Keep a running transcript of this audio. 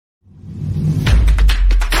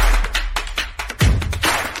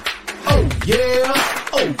yeah,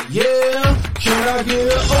 oh yeah, can I get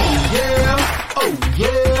a oh yeah, oh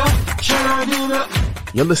yeah, can I get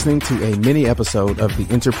a... You're listening to a mini episode of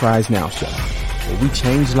the Enterprise Now Show, where we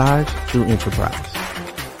change lives through enterprise.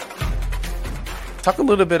 Talk a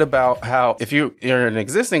little bit about how, if you're an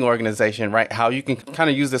existing organization, right, how you can kind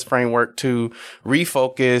of use this framework to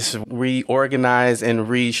refocus, reorganize, and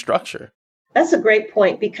restructure. That's a great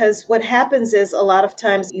point, because what happens is a lot of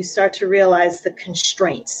times you start to realize the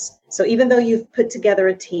constraints. So even though you've put together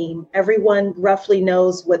a team, everyone roughly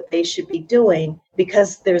knows what they should be doing,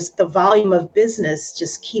 because there's the volume of business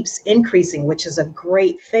just keeps increasing, which is a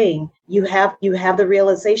great thing. You have the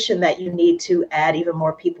realization that you need to add even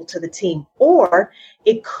more people to the team. Or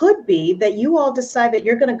it could be that you all decide that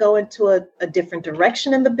you're going to go into a different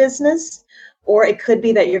direction in the business. Or it could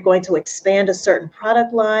be that you're going to expand a certain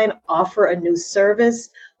product line, offer a new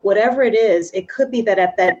service. Whatever it is, it could be that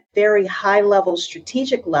at that very high level,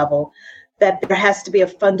 strategic level, that there has to be a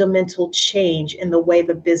fundamental change in the way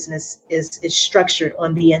the business is structured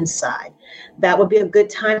on the inside. That would be a good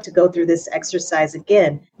time to go through this exercise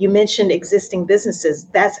again. You mentioned existing businesses.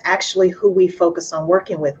 That's actually who we focus on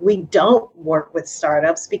working with. We don't work with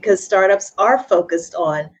startups because startups are focused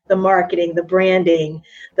on the marketing, the branding,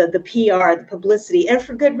 the PR, the publicity, and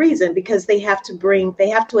for good reason, because they have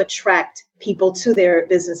to attract people to their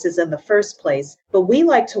businesses in the first place. But we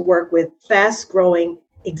like to work with fast-growing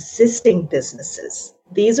existing businesses.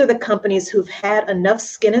 These are the companies who've had enough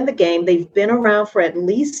skin in the game. They've been around for at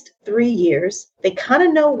least 3 years. They kind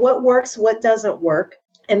of know what works, what doesn't work,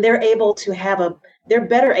 and they're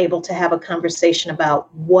better able to have a conversation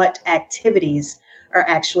about what activities are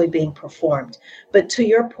actually being performed. But to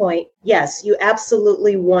your point, yes, you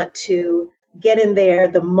absolutely want to get in there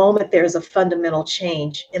the moment there's a fundamental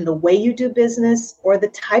change in the way you do business or the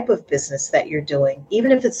type of business that you're doing,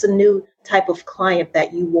 even if it's a new type of client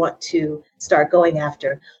that you want to start going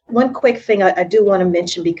after. One quick thing I do want to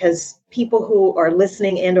mention, because people who are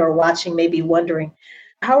listening and or watching may be wondering,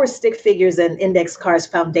 how are stick figures and index cards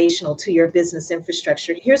foundational to your business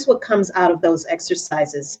infrastructure? Here's what comes out of those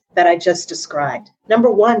exercises that I just described.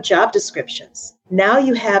 Number one, job descriptions. Now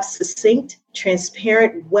you have succinct,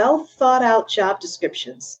 transparent, well thought out job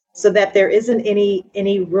descriptions so that there isn't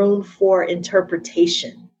any room for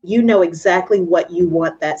interpretation. You know exactly what you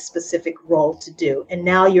want that specific role to do. And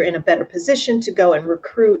now you're in a better position to go and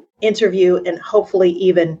recruit, interview, and hopefully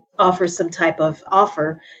even offer some type of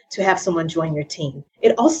offer to have someone join your team.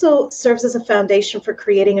 It also serves as a foundation for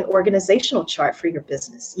creating an organizational chart for your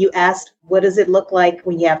business. You asked, what does it look like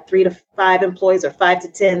when you have 3 to 5 employees, or 5 to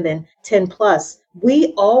 10, then 10 plus?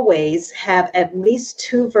 We always have at least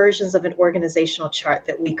 2 versions of an organizational chart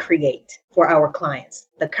that we create for our clients.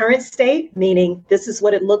 The current state, meaning this is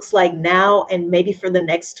what it looks like now and maybe for the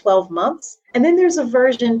next 12 months. And then there's a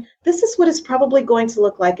version, this is what it's probably going to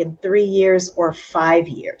look like in 3 years or 5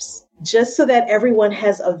 years, just so that everyone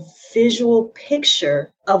has a visual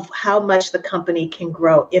picture of how much the company can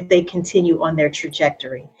grow if they continue on their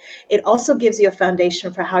trajectory. It also gives you a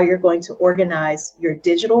foundation for how you're going to organize your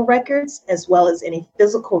digital records as well as any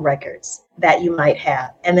physical records that you might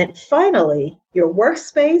have. And then finally, your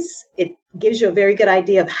workspace, it gives you a very good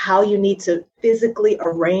idea of how you need to physically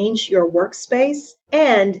arrange your workspace,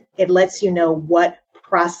 and it lets you know what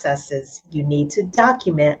processes you need to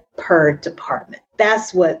document per department.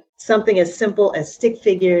 That's what something as simple as stick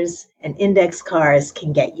figures and index cards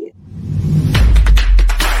can get you.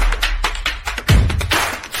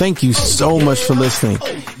 Thank you so much for listening.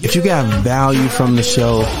 If you got value from the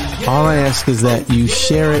show, all I ask is that you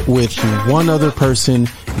share it with one other person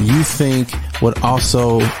you think would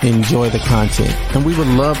also enjoy the content. And we would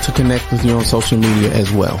love to connect with you on social media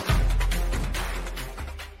as well.